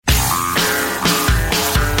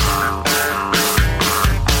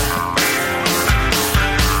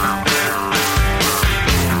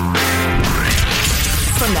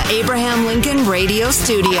radio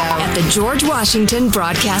studio at the George Washington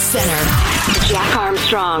Broadcast Center. Jack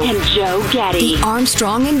Armstrong and Joe Getty. The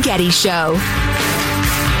Armstrong and Getty Show.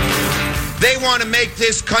 They want to make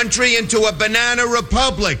this country into a banana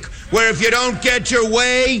republic, where if you don't get your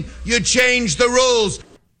way, you change the rules.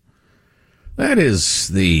 That is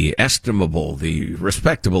the estimable, the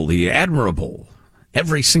respectable, the admirable,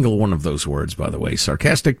 every single one of those words, by the way,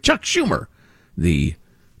 sarcastic Chuck Schumer, the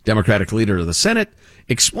Democratic leader of the Senate,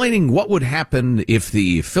 explaining what would happen if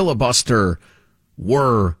the filibuster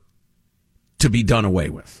were to be done away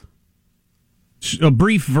with. A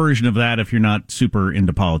brief version of that, if you're not super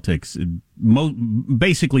into politics,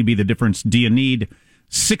 basically be the difference. Do you need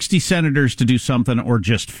 60 senators to do something or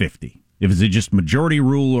just 50? Is it just majority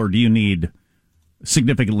rule, or do you need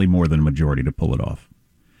significantly more than a majority to pull it off?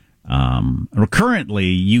 Currently,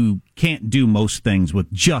 you can't do most things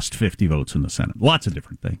with just 50 votes in the Senate. Lots of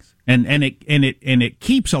different things, and it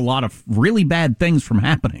keeps a lot of really bad things from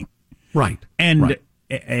happening. Right,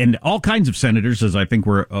 and all kinds of senators, as I think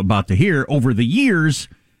we're about to hear, over the years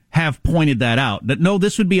have pointed that out. That no,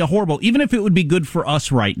 this would be a horrible. Even if it would be good for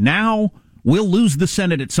us right now, we'll lose the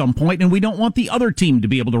Senate at some point, and we don't want the other team to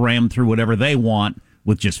be able to ram through whatever they want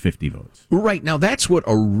with just 50 votes. Right. Now, that's what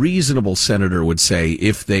a reasonable senator would say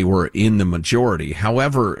if they were in the majority.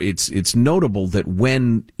 However, it's notable that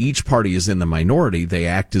when each party is in the minority, they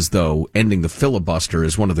act as though ending the filibuster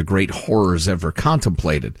is one of the great horrors ever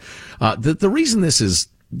contemplated. The reason this is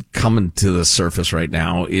coming to the surface right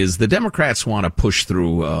now is the Democrats want to push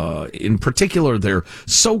through, in particular, their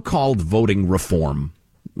so-called voting reform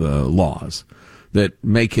laws that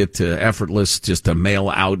make it effortless just to mail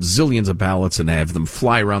out zillions of ballots and have them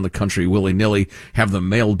fly around the country willy-nilly, have them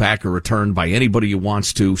mailed back or returned by anybody who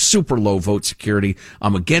wants to, super low vote security.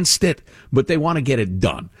 I'm against it, but they want to get it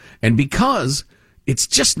done. And because it's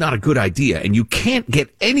just not a good idea, and you can't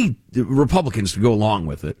get any Republicans to go along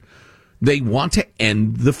with it, they want to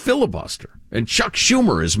end the filibuster. And Chuck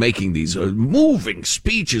Schumer is making these moving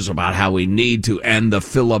speeches about how we need to end the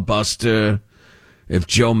filibuster. If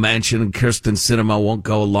Joe Manchin and Kyrsten Sinema won't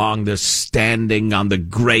go along, they're standing on the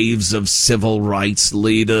graves of civil rights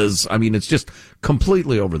leaders. I mean, it's just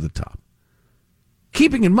completely over the top.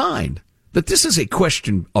 Keeping in mind that this is a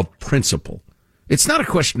question of principle. It's not a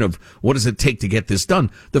question of what does it take to get this done.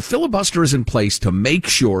 The filibuster is in place to make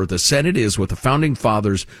sure the Senate is what the founding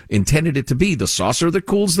fathers intended it to be, the saucer that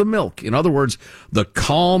cools the milk. In other words, the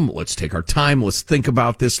calm, let's take our time, let's think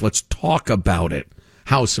about this, let's talk about it.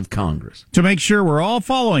 House of Congress. To make sure we're all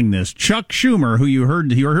following this, Chuck Schumer, who you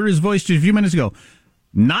heard his voice just a few minutes ago,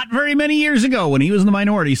 not very many years ago when he was in the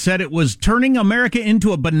minority, said it was turning America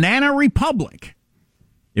into a banana republic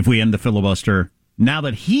if we end the filibuster. Now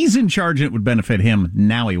that he's in charge and it would benefit him,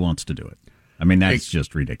 now he wants to do it. I mean, that's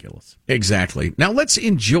just ridiculous. Exactly. Now let's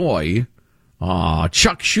enjoy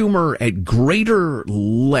Chuck Schumer at greater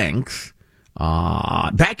length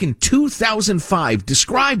back in 2005,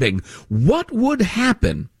 describing what would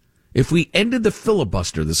happen if we ended the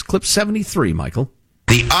filibuster. This clip 73, Michael.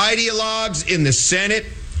 The ideologues in the Senate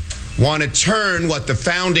want to turn what the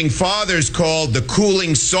founding fathers called the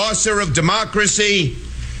cooling saucer of democracy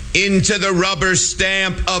into the rubber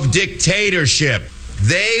stamp of dictatorship.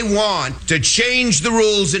 They want to change the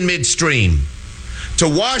rules in midstream, to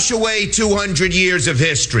wash away 200 years of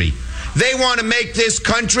history. They want to make this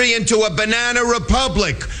country into a banana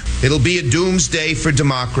republic. It'll be a doomsday for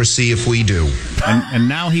democracy if we do. And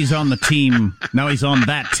now he's on the team. Now he's on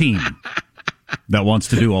that team that wants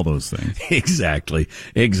to do all those things. Exactly.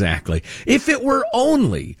 If it were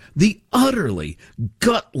only the utterly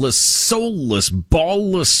gutless, soulless,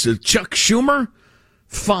 ballless Chuck Schumer,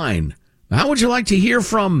 fine. How would you like to hear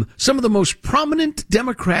from some of the most prominent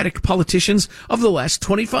Democratic politicians of the last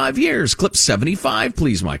 25 years? Clip 75,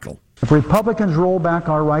 please, Michael. If Republicans roll back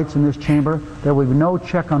our rights in this chamber, there will be no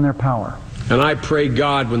check on their power. And I pray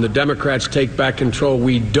God when the Democrats take back control,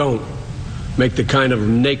 we don't make the kind of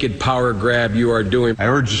naked power grab you are doing. I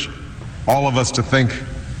urge all of us to think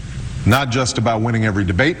not just about winning every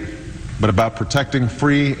debate, but about protecting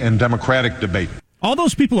free and democratic debate. All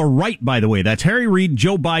those people are right, by the way. That's Harry Reid,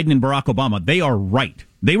 Joe Biden, and Barack Obama. They are right.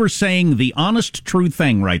 They were saying the honest, true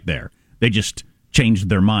thing right there. They just changed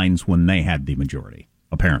their minds when they had the majority,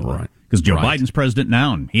 apparently. Because Joe Biden's president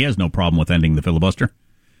now, and he has no problem with ending the filibuster.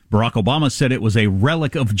 Barack Obama said it was a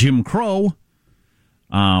relic of Jim Crow.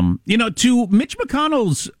 To Mitch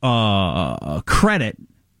McConnell's credit,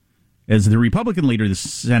 as the Republican leader of the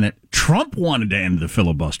Senate, Trump wanted to end the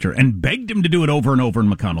filibuster and begged him to do it over and over,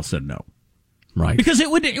 and McConnell said no. Right. Because it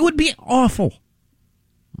would be awful.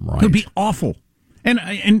 Right. It would be awful. And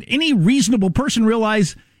any reasonable person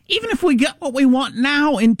realize even if we get what we want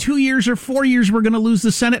now, in 2 years or 4 years, we're going to lose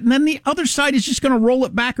the Senate, and then the other side is just going to roll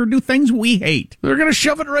it back or do things we hate. They're going to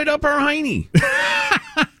shove it right up our hiney.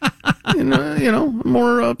 In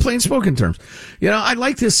more plain-spoken terms. I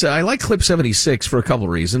like this. I like clip 76 for a couple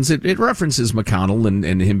of reasons. It references McConnell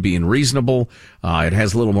and him being reasonable. It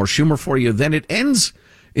has a little more Schumer for you. Then it ends.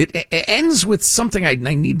 It ends with something I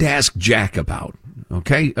need to ask Jack about.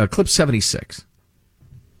 Okay, clip 76.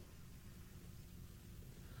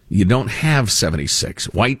 You don't have 76.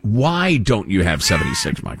 Why don't you have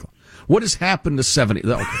 76, Michael? What has happened to 70?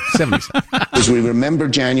 Okay, 76. As we remember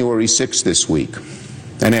January 6th this week,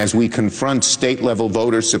 and as we confront state-level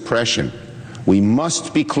voter suppression, we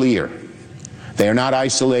must be clear. They are not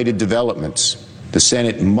isolated developments. The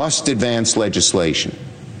Senate must advance legislation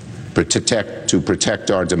to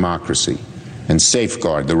protect our democracy and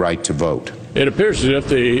safeguard the right to vote. It appears as if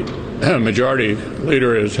the majority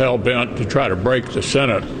leader is hell-bent to try to break the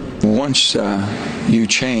Senate. Once you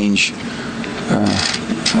change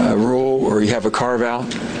a rule or you have a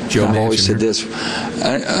carve-out, I've always said this,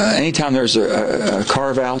 anytime there's a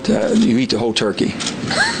carve-out, you eat the whole turkey.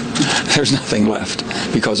 There's nothing left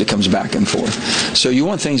because it comes back and forth. So you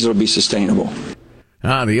want things that will be sustainable.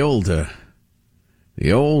 The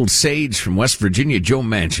old sage from West Virginia, Joe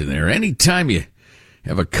Manchin there. Anytime you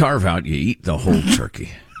have a carve-out, you eat the whole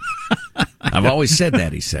turkey. I've always said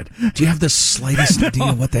that, he said. Do you have the slightest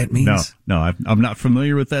idea what that means? No, I'm not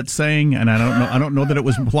familiar with that saying, and I don't know that it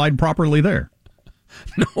was applied properly there.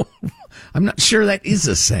 No, I'm not sure that is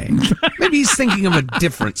a saying. Maybe he's thinking of a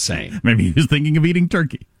different saying. Maybe he was thinking of eating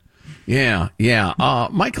turkey. Yeah.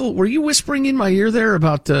 Michael, were you whispering in my ear there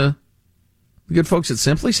about the good folks at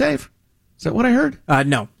Simply Safe? Is that what I heard?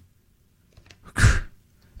 No.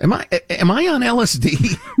 Am I on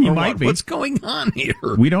LSD? You might be. What's going on here?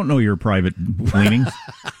 We don't know your private leanings.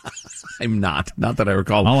 I'm not that I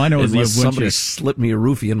recall. All I know is somebody slipped me a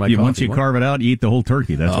roofie in my coffee. Once you carve it out, you eat the whole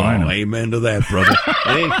turkey. That's what I know. Amen to that, brother.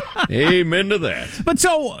 Amen to that. But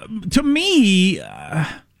so, to me,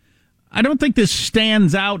 I don't think this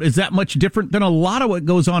stands out as that much different than a lot of what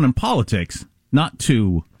goes on in politics. Not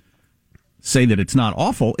to say that it's not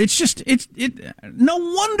awful. It's just, no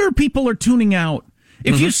wonder people are tuning out.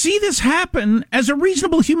 If you see this happen, as a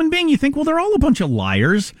reasonable human being, you think, well, they're all a bunch of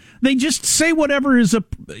liars. They just say whatever is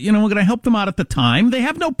going to help them out at the time. They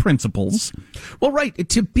have no principles. Well, right.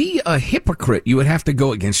 To be a hypocrite, you would have to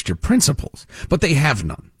go against your principles, but they have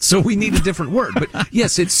none. So we need a different word. But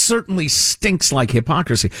yes, it certainly stinks like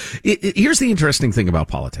hypocrisy. Here's the interesting thing about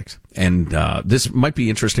politics, and this might be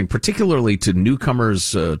interesting, particularly to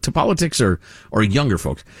newcomers to politics or younger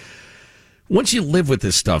folks. Once you live with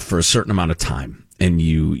this stuff for a certain amount of time, and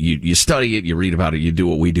you study it, you read about it, you do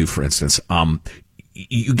what we do, for instance,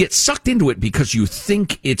 you get sucked into it because you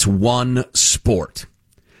think it's one sport.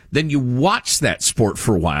 Then you watch that sport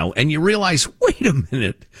for a while and you realize, wait a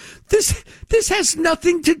minute, this has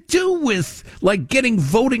nothing to do with like getting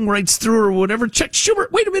voting rights through or whatever. Chuck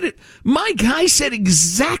Schumer, wait a minute, my guy said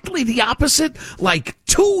exactly the opposite like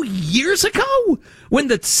 2 years ago when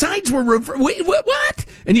the sides were wait, what?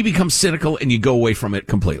 And you become cynical and you go away from it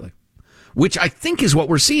completely. Which I think is what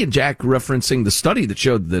we're seeing, Jack, referencing the study that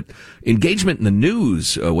showed that engagement in the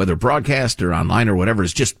news, whether broadcast or online or whatever,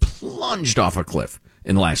 has just plunged off a cliff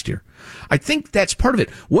in the last year. I think that's part of it.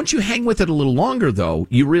 Once you hang with it a little longer, though,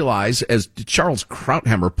 you realize, as Charles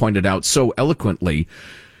Krauthammer pointed out so eloquently,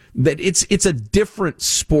 that it's a different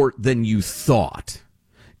sport than you thought.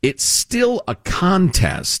 It's still a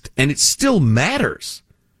contest, and it still matters.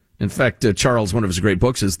 In fact, Charles, one of his great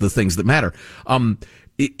books is The Things That Matter.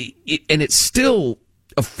 And it still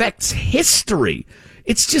affects history.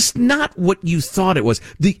 It's just not what you thought it was.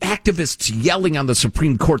 The activists yelling on the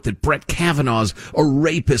Supreme Court that Brett Kavanaugh's a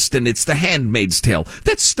rapist and it's The Handmaid's Tale.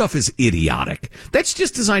 That stuff is idiotic. That's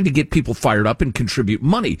just designed to get people fired up and contribute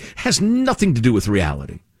money. It has nothing to do with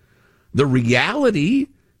reality. The reality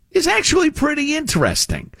is actually pretty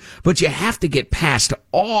interesting, but you have to get past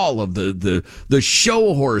all of the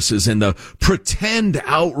show horses and the pretend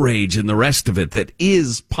outrage and the rest of it that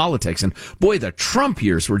is politics. And boy, the Trump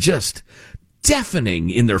years were just deafening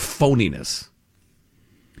in their phoniness.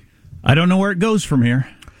 I don't know where it goes from here.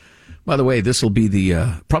 By the way, this will be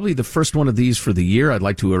the probably the first one of these for the year. I'd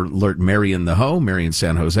like to alert Mary in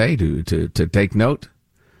San Jose to take note.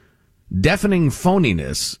 Deafening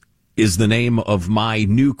phoniness is the name of my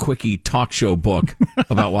new quickie talk show book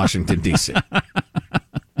about Washington, D.C.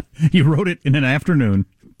 You wrote it in an afternoon.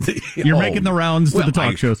 You're making the rounds to the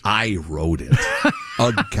talk shows. I wrote it.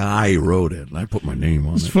 A guy wrote it, and I put my name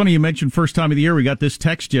on it. It's funny you mentioned first time of the year. We got this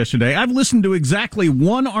text yesterday. I've listened to exactly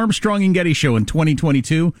one Armstrong and Getty show in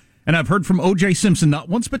 2022, And I've heard from O.J. Simpson not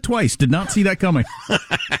once but twice. Did not see that coming.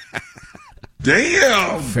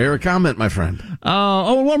 Damn! Fair comment, my friend.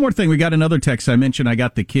 One more thing. We got another text. I mentioned I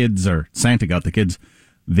got the kids, or Santa got the kids,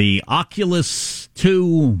 the Oculus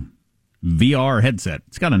 2 VR headset.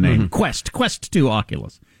 It's got a name. Quest 2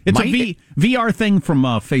 Oculus. It's a VR thing from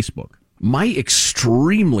Facebook. My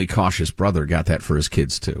extremely cautious brother got that for his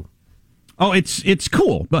kids, too. Oh, it's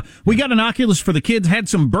cool. But we got an Oculus for the kids, had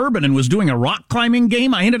some bourbon, and was doing a rock climbing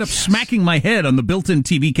game. I ended up smacking my head on the built-in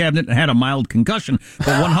TV cabinet and had a mild concussion. But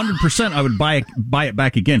 100% I would buy it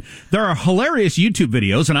back again. There are hilarious YouTube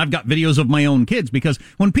videos, and I've got videos of my own kids, because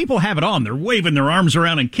when people have it on, they're waving their arms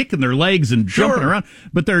around and kicking their legs and jumping around.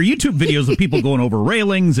 But there are YouTube videos of people going over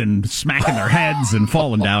railings and smacking their heads and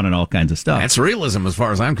falling down and all kinds of stuff. That's realism as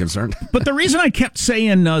far as I'm concerned. But the reason I kept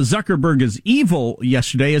saying Zuckerberg is evil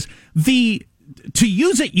yesterday is to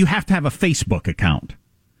use it, you have to have a Facebook account.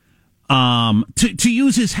 To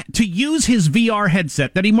use his VR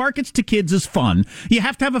headset that he markets to kids as fun, you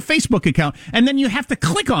have to have a Facebook account, and then you have to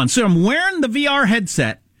click on. So I'm wearing the VR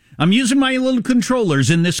headset. I'm using my little controllers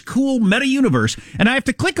in this cool meta universe, and I have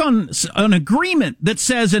to click on an agreement that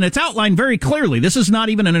says, and it's outlined very clearly. This is not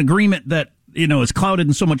even an agreement that is clouded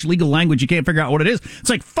in so much legal language you can't figure out what it is. It's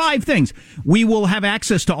like 5 things. We will have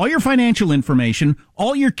access to all your financial information,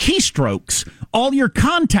 all your keystrokes, all your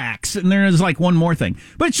contacts, and there is like one more thing.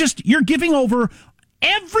 But it's just, you're giving over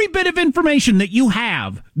every bit of information that you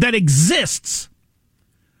have that exists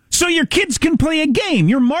so your kids can play a game.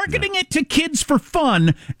 You're marketing it to kids for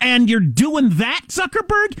fun, and you're doing that,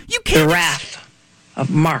 Zuckerberg? You can't. The wrath of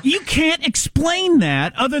Mark. You can't explain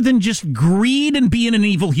that other than just greed and being an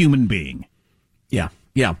evil human being.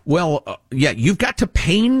 Yeah. Well, you've got to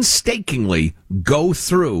painstakingly go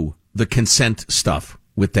through the consent stuff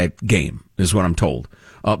with that game, is what I'm told.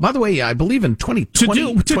 By the way, I believe in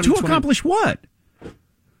 2020... To accomplish what?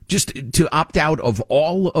 Just to opt out of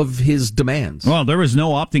all of his demands. Well, there was no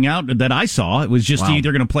opting out that I saw. It was just you're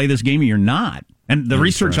either going to play this game or you're not. And the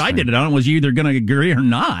research I did on it was you're either going to agree or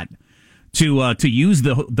not to use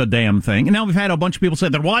the damn thing. And now we've had a bunch of people say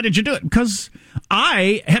that, why did you do it? Because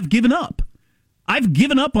I have given up. I've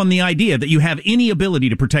given up on the idea that you have any ability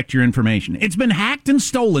to protect your information. It's been hacked and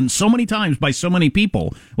stolen so many times by so many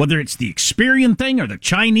people, whether it's the Experian thing or the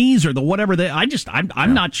Chinese or the whatever.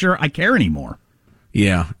 I'm not sure I care anymore.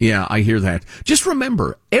 Yeah, I hear that. Just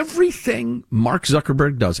remember, everything Mark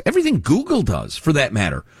Zuckerberg does, everything Google does, for that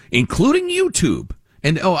matter, including YouTube.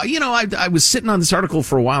 And, I was sitting on this article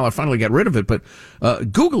for a while. I finally got rid of it. But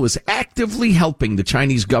Google is actively helping the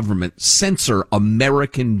Chinese government censor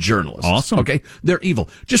American journalists. Awesome. Okay? They're evil.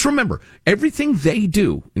 Just remember, everything they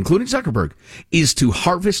do, including Zuckerberg, is to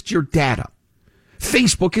harvest your data.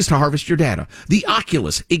 Facebook is to harvest your data. The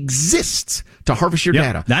Oculus exists to harvest your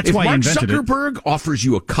data. That's why Mark invented Zuckerberg offers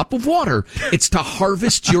you a cup of water, it's to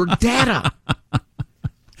harvest your data.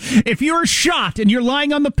 If you're shot and you're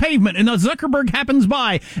lying on the pavement and a Zuckerberg happens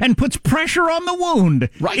by and puts pressure on the wound,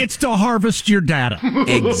 it's to harvest your data.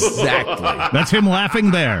 Exactly. That's him laughing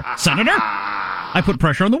there. Senator? I put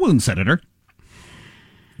pressure on the wound, Senator.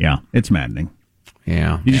 Yeah, it's maddening.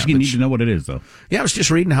 Yeah. You just need to know what it is, though. Yeah, I was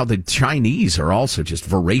just reading how the Chinese are also just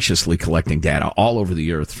voraciously collecting data all over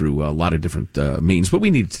the earth through a lot of different means, but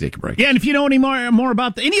we need to take a break. Yeah, and if you know any more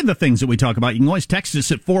about any of the things that we talk about, you can always text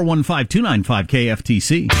us at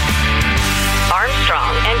 415-295-KFTC.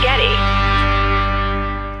 Armstrong and Getty.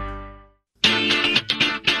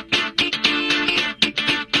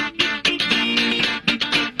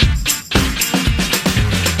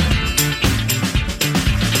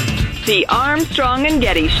 The Armstrong and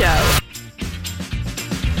Getty Show.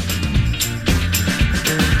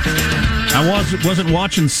 I wasn't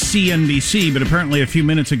watching CNBC, but apparently a few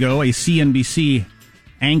minutes ago, a CNBC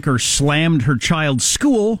anchor slammed her child's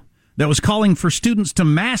school that was calling for students to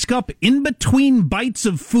mask up in between bites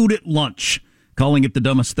of food at lunch, calling it the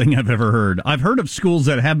dumbest thing I've ever heard. I've heard of schools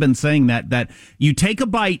that have been saying that you take a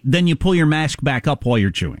bite, then you pull your mask back up while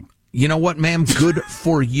you're chewing. You know what, ma'am? Good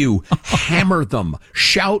for you. Hammer them.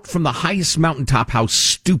 Shout from the highest mountaintop how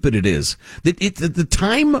stupid it is. The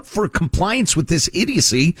time for compliance with this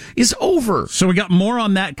idiocy is over. So we got more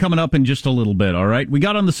on that coming up in just a little bit, all right? We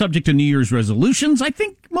got on the subject of New Year's resolutions. I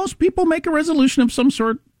think most people make a resolution of some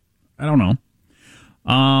sort. I don't know.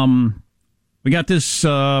 We got this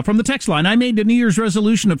from the text line. I made a New Year's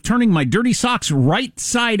resolution of turning my dirty socks right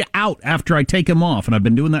side out after I take them off, and I've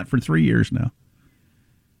been doing that for 3 years now.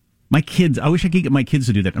 My kids, I wish I could get my kids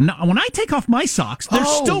to do that. When I take off my socks, they're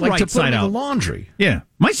still like right side out. The laundry. Yeah.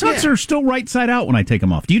 My socks are still right side out when I take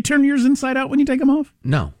them off. Do you turn yours inside out when you take them off?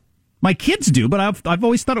 No. My kids do, but I've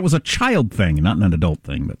always thought it was a child thing, not an adult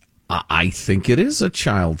thing. But I think it is a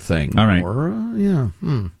child thing. All right. Or, yeah.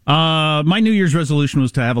 My New Year's resolution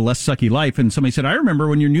was to have a less sucky life, and somebody said, I remember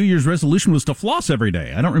when your New Year's resolution was to floss every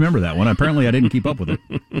day. I don't remember that one. Apparently, I didn't keep up with it.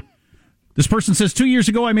 This person says, 2 years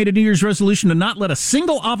ago, I made a New Year's resolution to not let a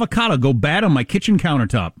single avocado go bad on my kitchen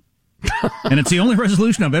countertop. And it's the only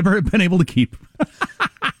resolution I've ever been able to keep.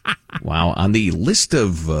 Wow. On the list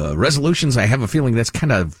of resolutions, I have a feeling that's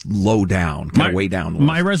kind of low down, way down.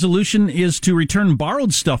 My resolution is to return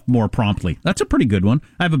borrowed stuff more promptly. That's a pretty good one.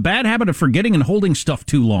 I have a bad habit of forgetting and holding stuff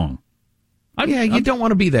too long. You don't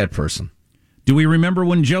want to be that person. Do we remember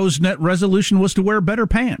when Joe's net resolution was to wear better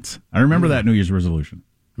pants? I remember that New Year's resolution.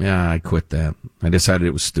 Yeah, I quit that. I decided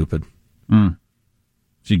it was stupid. So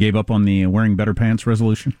you gave up on the wearing better pants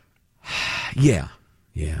resolution? Yeah.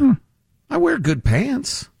 I wear good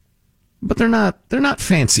pants. But they're not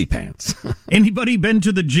fancy pants. Anybody been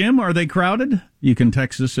to the gym? Are they crowded? You can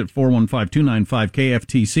text us at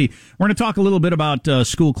 415-295-KFTC. We're going to talk a little bit about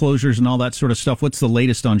school closures and all that sort of stuff. What's the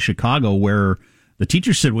latest on Chicago, where the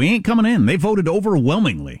teachers said, we ain't coming in. They voted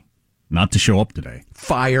overwhelmingly not to show up today.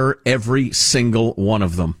 Fire every single one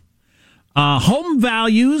of them. Home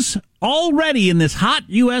values already in this hot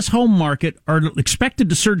U.S. home market are expected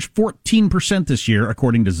to surge 14% this year,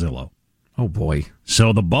 according to Zillow. Oh, boy.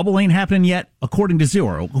 So the bubble ain't happening yet, according to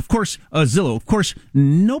Zillow. Of course,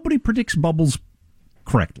 nobody predicts bubbles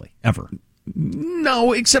correctly, ever.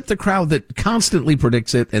 No, except the crowd that constantly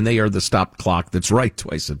predicts it, and they are the stopped clock that's right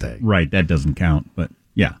twice a day. Right, that doesn't count, but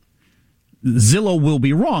yeah. Zillow will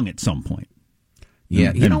be wrong at some point.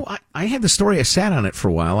 Yeah, I had the story, I sat on it for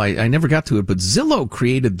a while, I never got to it, but Zillow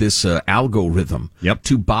created this algorithm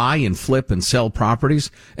to buy and flip and sell properties,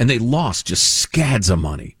 and they lost just scads of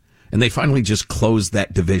money. And they finally just closed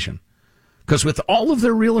that division. Because with all of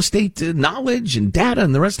their real estate knowledge and data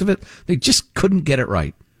and the rest of it, they just couldn't get it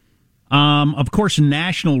right. Of course,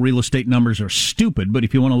 national real estate numbers are stupid, but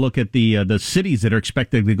if you want to look at the cities that are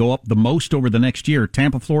expected to go up the most over the next year,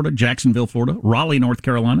 Tampa, Florida, Jacksonville, Florida, Raleigh, North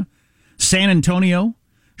Carolina, San Antonio,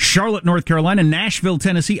 Charlotte, North Carolina, Nashville,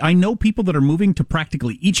 Tennessee. I know people that are moving to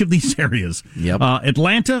practically each of these areas. Yep.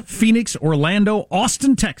 Atlanta, Phoenix, Orlando,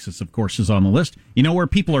 Austin, Texas, of course, is on the list. You know where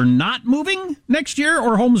people are not moving next year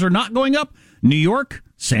or homes are not going up? New York,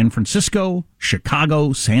 San Francisco,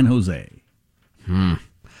 Chicago, San Jose.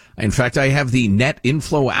 In fact, I have the net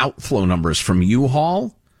inflow-outflow numbers from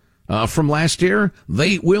U-Haul from last year.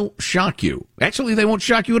 They will shock you. Actually, they won't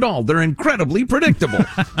shock you at all. They're incredibly predictable.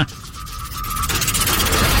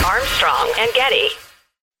 Armstrong and Getty.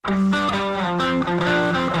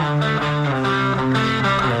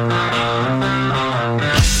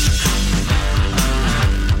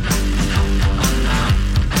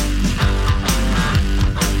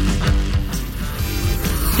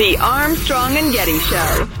 The Armstrong and Getty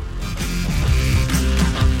Show.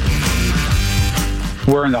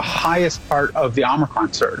 We're in the highest part of the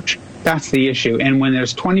Omicron surge. That's the issue. And when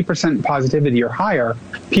there's 20% positivity or higher,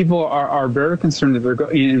 people are very concerned that they're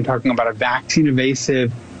talking about a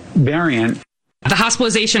vaccine-evasive variant. The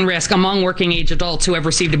hospitalization risk among working age adults who have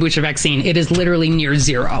received a booster vaccine, it is literally near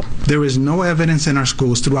zero. There is no evidence in our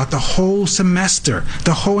schools throughout the whole semester,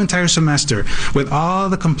 the whole entire semester, with all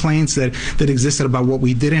the complaints that existed about what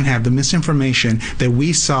we didn't have, the misinformation, that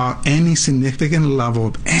we saw any significant level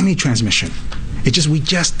of any transmission. We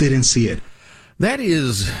just didn't see it. That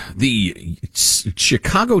is the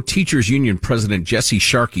Chicago Teachers Union president, Jesse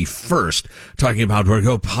Sharkey, first talking about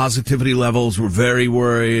positivity levels. We're very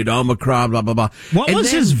worried. Omicron, blah, blah, blah. What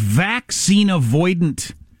was his vaccine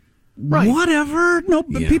avoidant? Right. Whatever. No,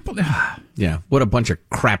 but people. Yeah, what a bunch of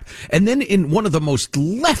crap. And then in one of the most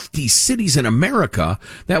lefty cities in America,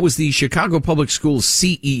 that was the Chicago Public Schools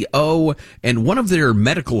CEO and one of their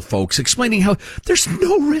medical folks explaining how there's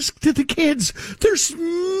no risk to the kids. There's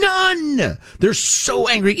none. They're so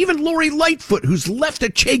angry. Even Lori Lightfoot, who's left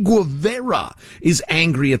at Che Guevara, is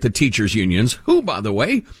angry at the teachers' unions, who, by the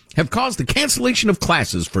way, have caused the cancellation of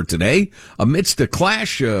classes for today. Amidst a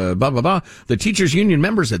clash, the teachers' union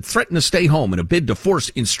members had threatened to stay home in a bid to force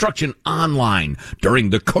instruction online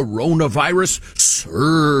during the coronavirus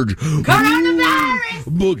surge. Coronavirus!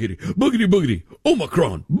 Boogity, boogity, boogity.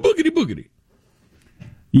 Omicron, boogity, boogity.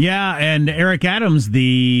 Yeah, and Eric Adams,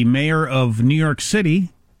 the mayor of New York City,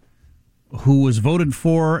 who was voted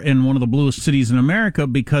for in one of the bluest cities in America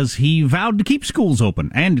because he vowed to keep schools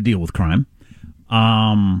open and to deal with crime,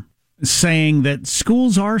 saying that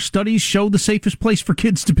schools are, studies show, the safest place for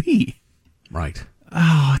kids to be. Right.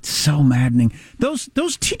 Oh, it's so maddening. Those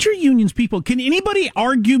teacher unions people, can anybody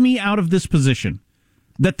argue me out of this position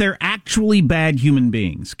that they're actually bad human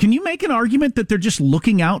beings? Can you make an argument that they're just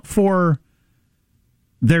looking out for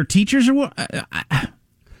their teachers or what?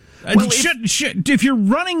 If you're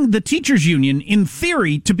running the teachers union, in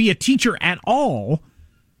theory, to be a teacher at all,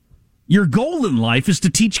 your goal in life is to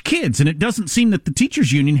teach kids, and it doesn't seem that the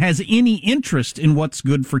teachers union has any interest in what's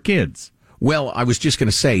good for kids. Well, I was just going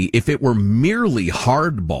to say, if it were merely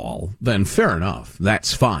hardball, then fair enough.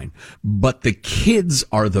 That's fine. But the kids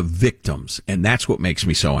are the victims, and that's what makes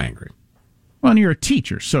me so angry. Well, and you're a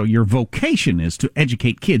teacher, so your vocation is to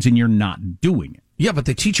educate kids, and you're not doing it. Yeah, but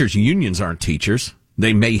the teachers' unions aren't teachers.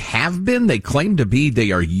 They may have been. They claim to be.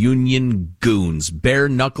 They are union goons,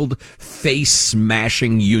 bare-knuckled,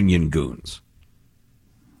 face-smashing union goons.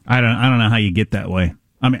 I don't know how you get that way.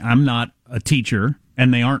 I mean, I'm not a teacher,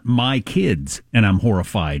 and they aren't my kids, and I'm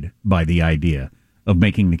horrified by the idea of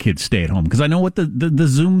making the kids stay at home, because I know what the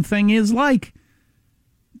Zoom thing is like.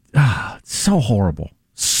 It's so horrible.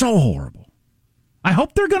 So horrible. I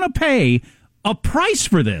hope they're going to pay a price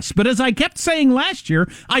for this, but as I kept saying last year,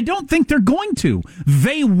 I don't think they're going to.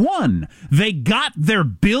 They won. They got their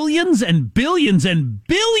billions and billions and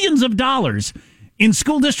billions of dollars in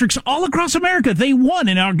school districts all across America. They won,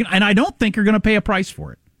 and I don't think are going to pay a price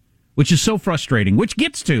for it, which is so frustrating, which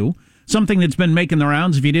gets to something that's been making the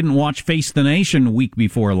rounds. If you didn't watch Face the Nation week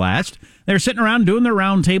before last, they're sitting around doing their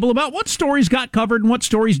round table about what stories got covered and what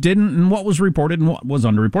stories didn't, and what was reported and what was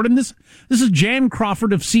underreported. And this is Jan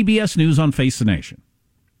Crawford of CBS News on Face the Nation.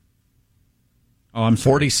 Oh, I'm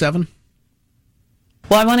 47.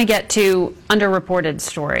 Well, I want to get to underreported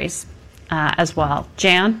stories as well.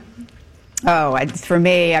 Jan? For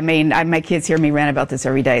me, I mean, my kids hear me rant about this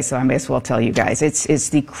every day, so I may as well tell you guys. It's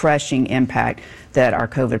the crushing impact that our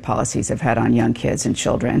COVID policies have had on young kids and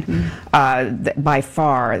children. Mm-hmm. By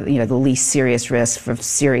far, the least serious risk for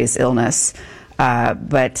serious illness.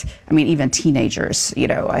 But, I mean, even teenagers,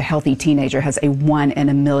 a healthy teenager has a 1 in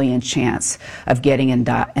a million chance of getting and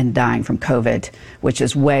dying from COVID, which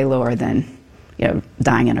is way lower than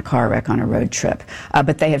dying in a car wreck on a road trip.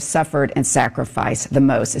 But they have suffered and sacrificed the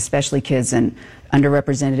most, especially kids in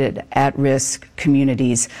underrepresented, at-risk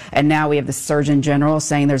communities. And now we have the Surgeon General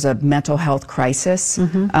saying there's a mental health crisis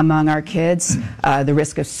among our kids. The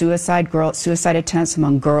risk of suicide attempts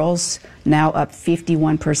among girls now up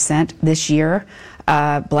 51% this year.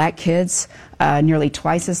 Black kids nearly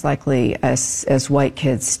twice as likely as white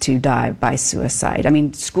kids to die by suicide. I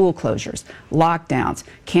mean, school closures, lockdowns,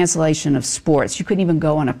 cancellation of sports. You couldn't even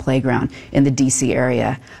go on a playground in the D.C.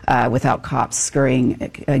 area without cops shooing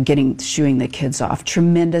the kids off.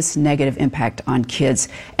 Tremendous negative impact on kids,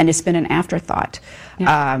 and it's been an afterthought.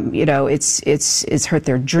 Yeah. It's hurt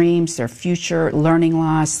their dreams, their future, learning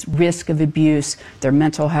loss, risk of abuse, their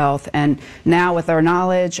mental health, and now with our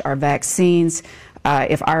knowledge, our vaccines,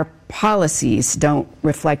 if our policies don't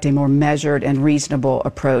reflect a more measured and reasonable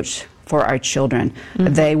approach for our children,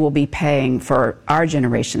 they will be paying for our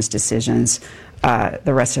generation's decisions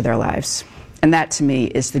the rest of their lives. And that, to me,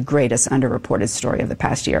 is the greatest underreported story of the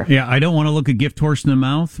past year. Yeah, I don't want to look a gift horse in the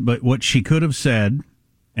mouth, but what she could have said,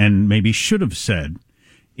 and maybe should have said,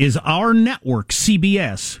 is our network,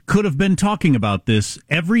 CBS, could have been talking about this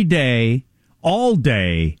every day, all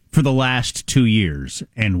day, for the last 2 years,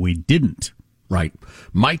 and we didn't. Right.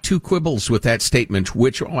 My two quibbles with that statement,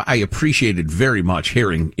 which I appreciated very much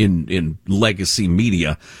hearing in legacy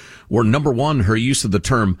media, were, number one, her use of the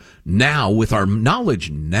term now. With our knowledge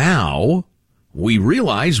now, we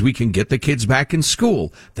realize we can get the kids back in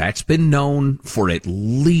school. That's been known for at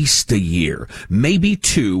least a year, maybe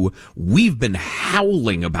 2. We've been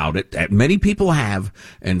howling about it. Many people have.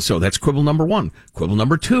 And so that's quibble number 1. Quibble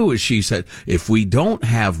number 2 is, she said, if we don't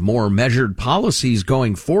have more measured policies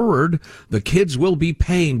going forward, the kids will be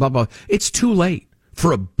paying, blah, blah. It's too late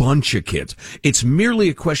for a bunch of kids. It's merely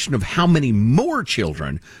a question of how many more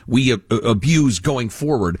children we abuse going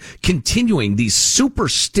forward, continuing these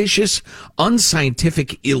superstitious,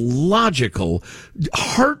 unscientific, illogical,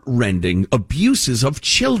 heart-rending abuses of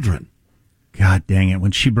children. God dang it.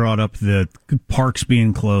 When she brought up the parks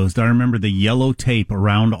being closed, I remember the yellow tape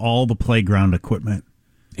around all the playground equipment.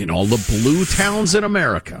 In all the blue towns in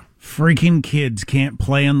America. Freaking kids can't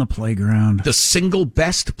play on the playground. The single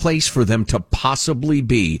best place for them to possibly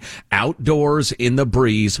be, outdoors in the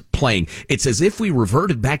breeze playing. It's as if we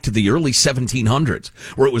reverted back to the early 1700s,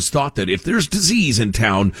 where it was thought that if there's disease in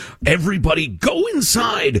town, everybody go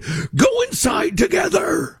inside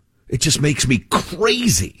together. It just makes me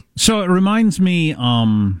crazy. So it reminds me,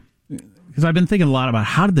 because I've been thinking a lot about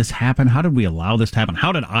how did this happen? How did we allow this to happen?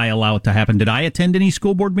 How did I allow it to happen? Did I attend any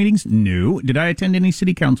school board meetings? No. Did I attend any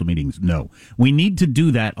city council meetings? No. We need to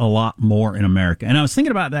do that a lot more in America. And I was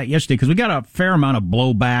thinking about that yesterday because we got a fair amount of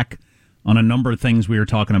blowback on a number of things we were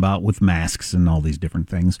talking about with masks and all these different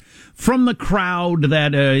things from the crowd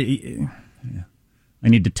that I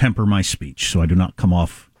need to temper my speech so I do not come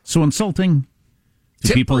off so insulting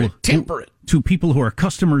to people who are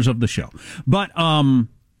customers of the show. But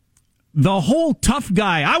the whole tough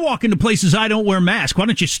guy, I walk into places I don't wear masks. Why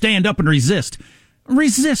don't you stand up and resist?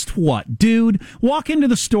 Resist what, dude? Walk into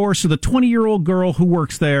the store so the 20-year-old girl who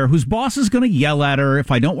works there, whose boss is going to yell at her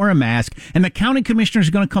if I don't wear a mask, and the county commissioner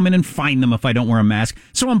is going to come in and fine them if I don't wear a mask.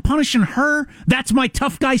 So I'm punishing her? That's my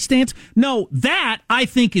tough guy stance? No, that, I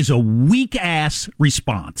think, is a weak-ass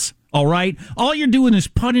response. All right? All you're doing is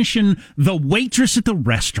punishing the waitress at the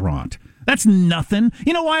restaurant. That's nothing.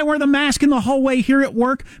 You know why I wear the mask in the hallway here at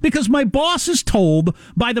work? Because my boss is told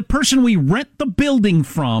by the person we rent the building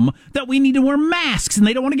from that we need to wear masks, and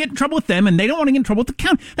they don't want to get in trouble with them, and they don't want to get in trouble with the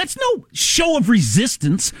county. That's no show of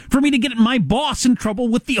resistance for me to get my boss in trouble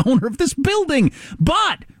with the owner of this building.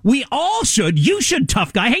 But we all should. You should,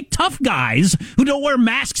 tough guy. Hey, tough guys who don't wear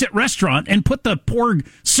masks at restaurant and put the poor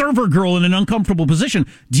server girl in an uncomfortable position.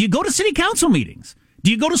 Do you go to city council meetings? Do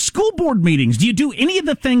you go to school board meetings? Do you do any of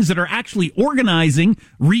the things that are actually organizing,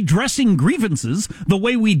 redressing grievances the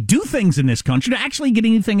way we do things in this country to actually get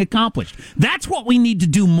anything accomplished? That's what we need to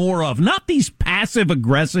do more of, not these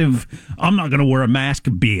passive-aggressive, I'm not going to wear a mask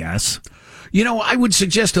BS. You know, I would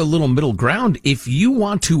suggest a little middle ground. If you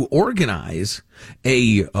want to organize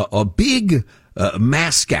a big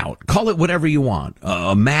mask out, call it whatever you want,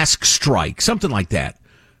 a mask strike, something like that.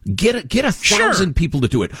 Get 1,000 people to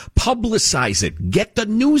do it. Publicize it. Get the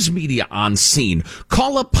news media on scene.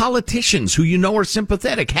 Call up politicians who you know are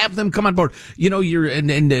sympathetic. Have them come on board. You know,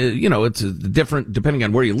 you know, it's different depending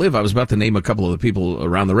on where you live. I was about to name a couple of the people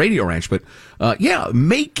around the radio ranch, but yeah,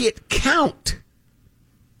 make it count.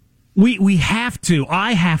 We have to.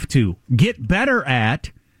 I have to get better at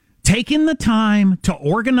taking the time to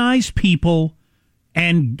organize people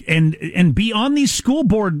and be on these school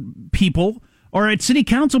board people or at city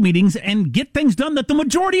council meetings and get things done that the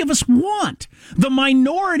majority of us want. The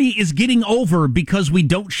minority is getting over because we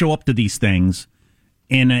don't show up to these things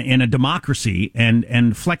in a democracy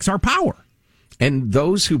and flex our power. And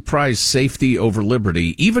those who prize safety over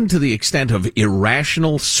liberty, even to the extent of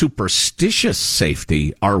irrational, superstitious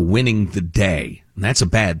safety, are winning the day. And that's a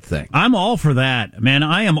bad thing. I'm all for that, man.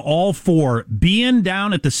 I am all for being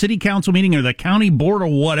down at the city council meeting or the county board or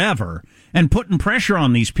whatever and putting pressure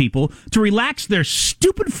on these people to relax their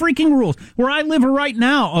stupid freaking rules. Where I live right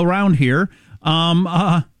now around here,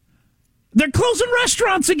 they're closing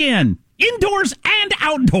restaurants again, indoors and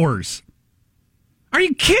outdoors. Are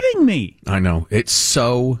you kidding me? I know. It's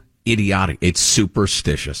so idiotic. It's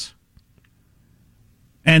superstitious.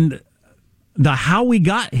 And the how we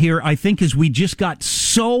got here, I think, is we just got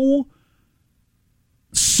so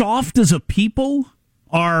soft as a people.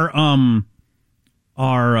 The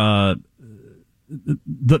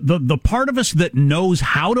part of us that knows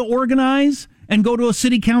how to organize and go to a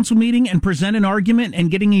city council meeting and present an argument and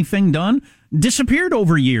getting anything done disappeared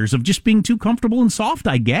over years of just being too comfortable and soft,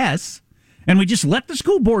 I guess. And we just let the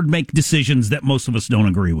school board make decisions that most of us don't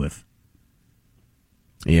agree with.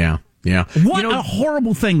 Yeah. What a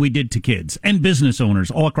horrible thing we did to kids and business owners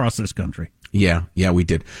all across this country. Yeah, we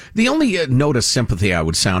did. The only note of sympathy I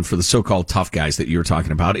would sound for the so-called tough guys that you're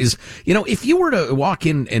talking about is, you know, if you were to walk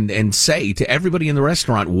in and say to everybody in the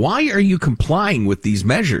restaurant, why are you complying with these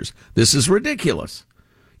measures? This is ridiculous.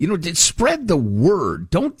 You know, spread the word.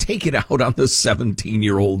 Don't take it out on the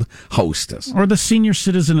 17-year-old hostess. Or the senior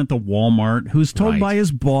citizen at the Walmart who's told by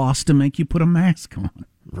his boss to make you put a mask on.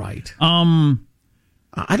 Right.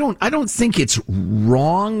 I don't think it's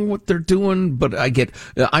wrong what they're doing, but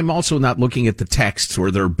I'm also not looking at the texts where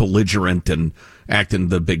they're belligerent and acting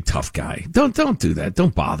the big tough guy. Don't do that.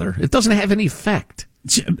 Don't bother. It doesn't have any effect.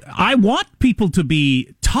 I want people to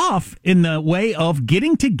be tough in the way of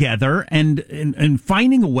getting together and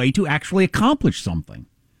finding a way to actually accomplish something.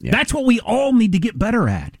 Yeah. That's what we all need to get better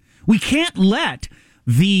at. We can't let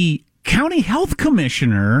the county health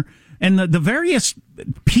commissioner and the various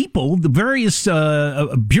people, the various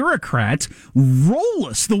bureaucrats, roll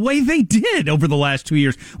us the way they did over the last 2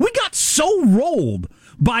 years. We got so rolled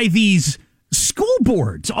by these school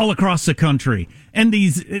boards all across the country and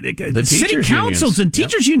these city councils and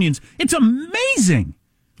teachers unions. It's amazing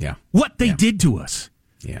what they did to us.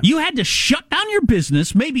 Yeah. You had to shut down your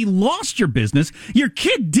business, maybe lost your business. Your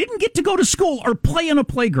kid didn't get to go to school or play in a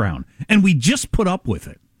playground, and we just put up with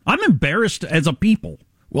it. I'm embarrassed as a people.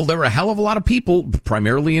 Well, there were a hell of a lot of people,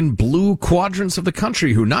 primarily in blue quadrants of the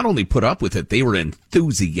country, who not only put up with it, they were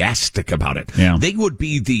enthusiastic about it. Yeah. They would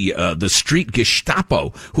be the street Gestapo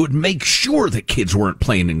who would make sure that kids weren't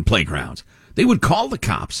playing in playgrounds. They would call the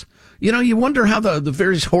cops. You wonder how the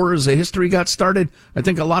various horrors of history got started. I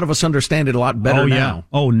think a lot of us understand it a lot better now.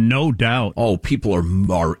 Oh, no doubt. Oh,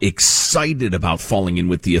 people are excited about falling in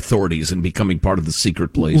with the authorities and becoming part of the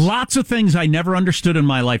secret police. Lots of things I never understood in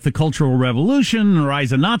my life. The Cultural Revolution, the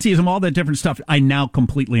rise of Nazism, all that different stuff. I now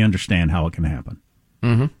completely understand how it can happen.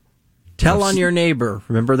 Mm-hmm. Tell on your neighbor.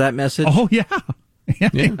 Remember that message? Oh, yeah.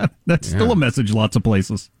 Yeah. That's still a message lots of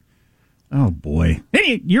places. Oh, boy.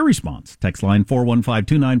 Hey, your response. Text line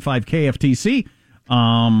 415-295-KFTC.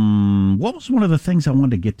 What was one of the things I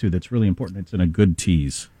wanted to get to that's really important? It's in a good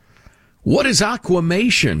tease. What is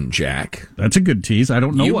aquamation, Jack? That's a good tease. I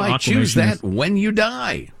don't know you what might aquamation choose that is. When you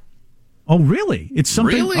die. Oh, really? It's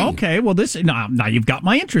something. Really? Okay, well, now you've got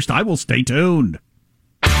my interest. I will stay tuned.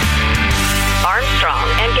 Armstrong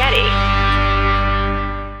and Getty.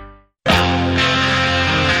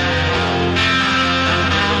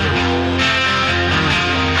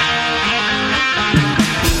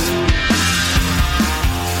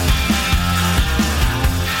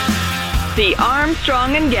 The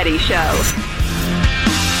Armstrong and Getty Show.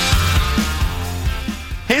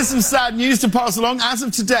 Here's some sad news to pass along. As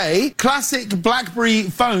of today, classic BlackBerry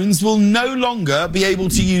phones will no longer be able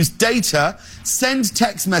to use data, send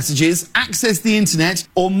text messages, access the internet,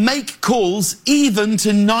 or make calls even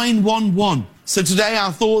to 911. So today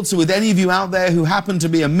our thoughts are with any of you out there who happen to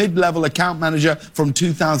be a mid-level account manager from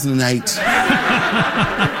 2008.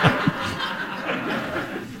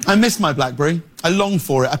 I miss my BlackBerry. I long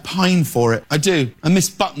for it. I pine for it. I do. I miss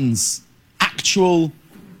buttons. Actual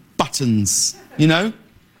buttons. You know?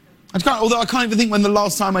 Although I can't even think when the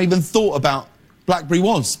last time I even thought about BlackBerry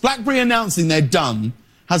was. BlackBerry announcing they're done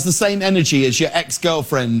has the same energy as your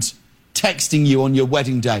ex-girlfriend texting you on your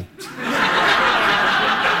wedding day.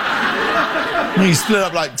 You split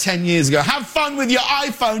up like 10 years ago. Have fun with your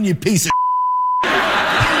iPhone, you piece of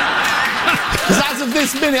Because as of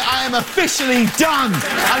this minute, I am officially done.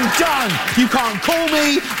 I'm done. You can't call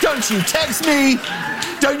me. Don't you text me.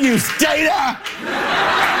 Don't use data.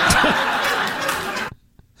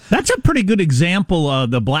 That's a pretty good example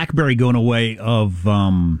of the BlackBerry going away of,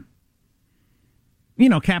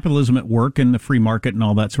 capitalism at work and the free market and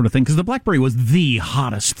all that sort of thing. Because the BlackBerry was the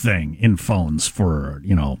hottest thing in phones for,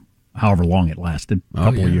 however long it lasted, a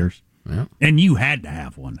couple of years. Yeah. And you had to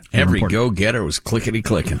have one. Every go-getter was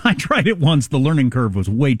clickety-clicking. I tried it once. The learning curve was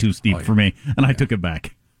way too steep for me, and I took it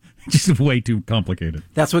back. Just way too complicated.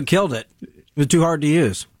 That's what killed it. It was too hard to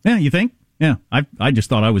use. Yeah, you think? Yeah, I just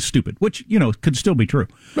thought I was stupid, which, could still be true.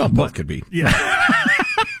 Well, both could be. Yeah.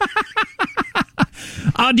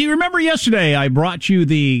 Do you remember yesterday I brought you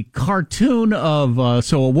the cartoon of,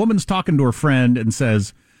 so a woman's talking to her friend and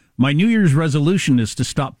says, my New Year's resolution is to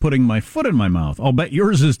stop putting my foot in my mouth. I'll bet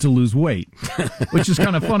yours is to lose weight, which is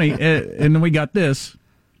kind of funny. And then we got this.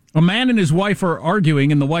 A man and his wife are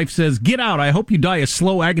arguing, and the wife says, get out, I hope you die a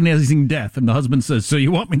slow, agonizing death. And the husband says, so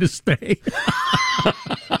you want me to stay?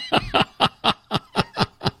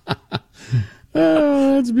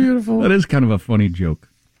 Oh, that's beautiful. That is kind of a funny joke.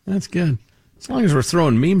 That's good. As long as we're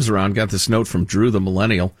throwing memes around, got this note from Drew the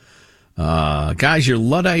Millennial. Guys, your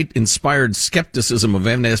Luddite-inspired skepticism of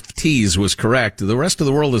NFTs was correct. The rest of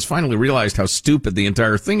the world has finally realized how stupid the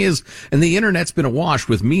entire thing is, and the internet's been awash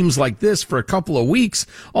with memes like this for a couple of weeks,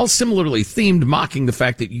 all similarly themed, mocking the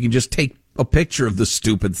fact that you can just take a picture of the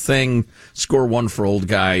stupid thing, score one for old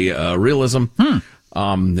guy realism.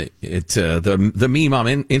 The meme on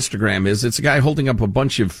Instagram is it's a guy holding up a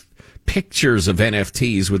bunch of pictures of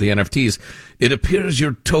NFTs with the NFTs. It appears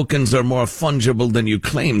your tokens are more fungible than you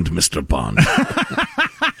claimed, Mr. Bond.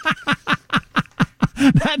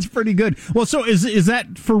 That's pretty good. Well, so is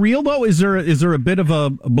that for real though? Is there a bit of a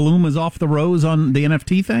bloom is off the rose on the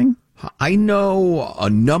NFT thing? I know a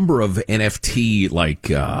number of NFT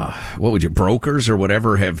brokers or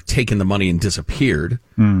whatever have taken the money and disappeared.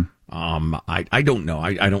 I don't know.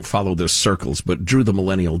 I don't follow those circles, but Drew the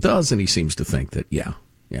Millennial does, and he seems to think that yeah.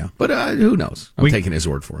 But who knows? I'm taking his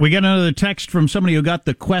word for it. We got another text from somebody who got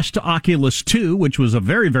the Quest Oculus 2, which was a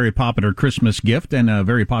very, very popular Christmas gift and a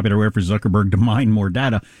very popular way for Zuckerberg to mine more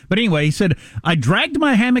data. But anyway, he said, I dragged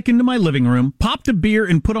my hammock into my living room, popped a beer,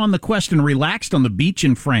 and put on the Quest and relaxed on the beach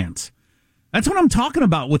in France. That's what I'm talking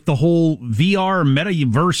about with the whole VR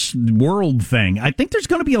metaverse world thing. I think there's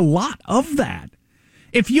going to be a lot of that.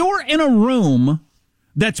 If you're in a room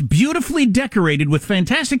that's beautifully decorated with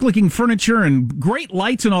fantastic-looking furniture and great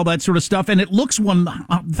lights and all that sort of stuff, and it looks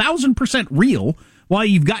 1,000% real while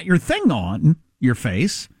you've got your thing on your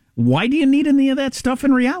face, why do you need any of that stuff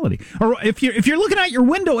in reality? Or if you're looking out your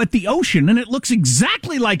window at the ocean and it looks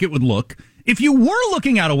exactly like it would look if you were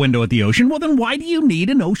looking out a window at the ocean, well, then why do you need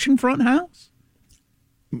an oceanfront house?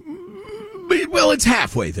 Well, it's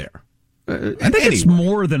halfway there. I think it's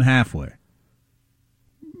more than halfway.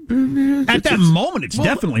 At that moment, it's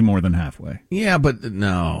definitely more than halfway. Yeah, but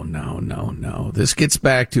no. This gets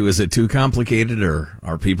back to, is it too complicated or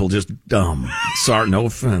are people just dumb? Sorry, no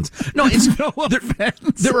offense. No, it's no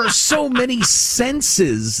offense. There are so many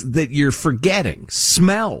senses that you're forgetting.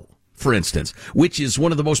 Smell, for instance, which is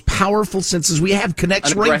one of the most powerful senses we have,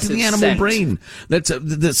 connects right to the animal brain. That's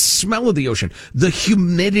the smell of the ocean, the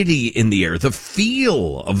humidity in the air, the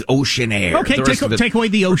feel of ocean air. Okay, take away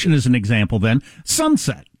the ocean as an example then.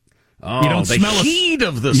 Sunset. Oh, you don't smell heat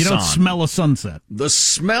of the sun. You don't smell a sunset. The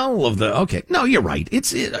smell of the... Okay. No, you're right.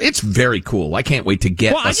 It's very cool. I can't wait to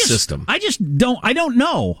get system. I don't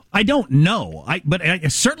know. But I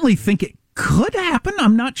certainly think it could happen.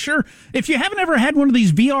 I'm not sure. If you haven't ever had one of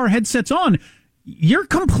these VR headsets on, you're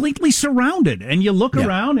completely surrounded. And you look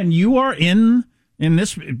around and you are in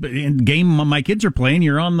this game my kids are playing.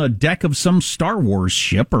 You're on the deck of some Star Wars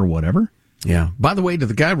ship or whatever. Yeah. By the way, to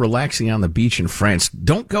the guy relaxing on the beach in France,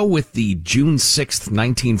 don't go with the June 6th,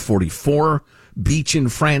 1944 beach in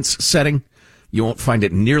France setting. You won't find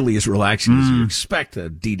it nearly as relaxing as you expect.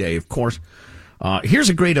 D-Day, of course. Here's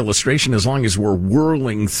a great illustration, as long as we're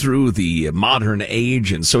whirling through the modern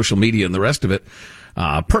age and social media and the rest of it.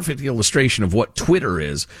 Perfect illustration of what Twitter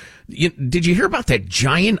is. Did you hear about that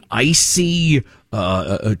giant icy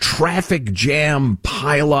traffic jam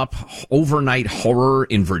pileup overnight horror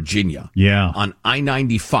in Virginia? Yeah. On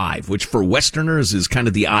I-95, which for Westerners is kind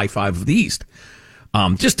of the I-5 of the East.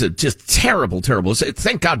 Just terrible.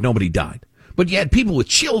 Thank God nobody died. But you had people with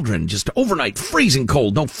children, just overnight freezing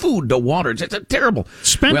cold, no food, no water. It's terrible.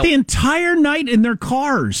 Spent the entire night in their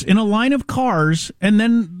cars, in a line of cars, and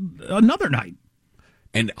then another night.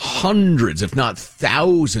 And hundreds, if not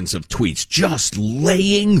thousands of tweets just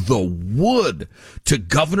laying the wood to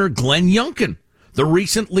Governor Glenn Youngkin, the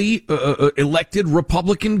recently elected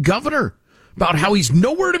Republican governor, about how he's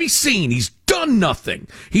nowhere to be seen. He's done nothing.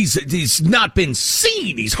 He's not been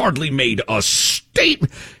seen. He's hardly made a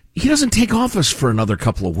statement. He doesn't take office for another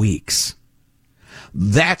couple of weeks.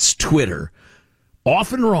 That's Twitter.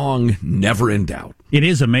 Often wrong, never in doubt. It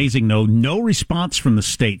is amazing, though. No response from the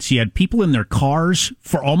states. You had people in their cars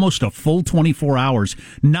for almost a full 24 hours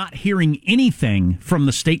not hearing anything from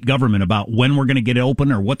the state government about when we're going to get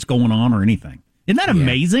open or what's going on or anything. Isn't that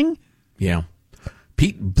amazing? Yeah.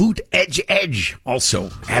 Pete Buttigieg,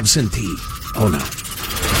 also absentee. Oh, no.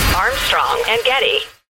 Armstrong and Getty.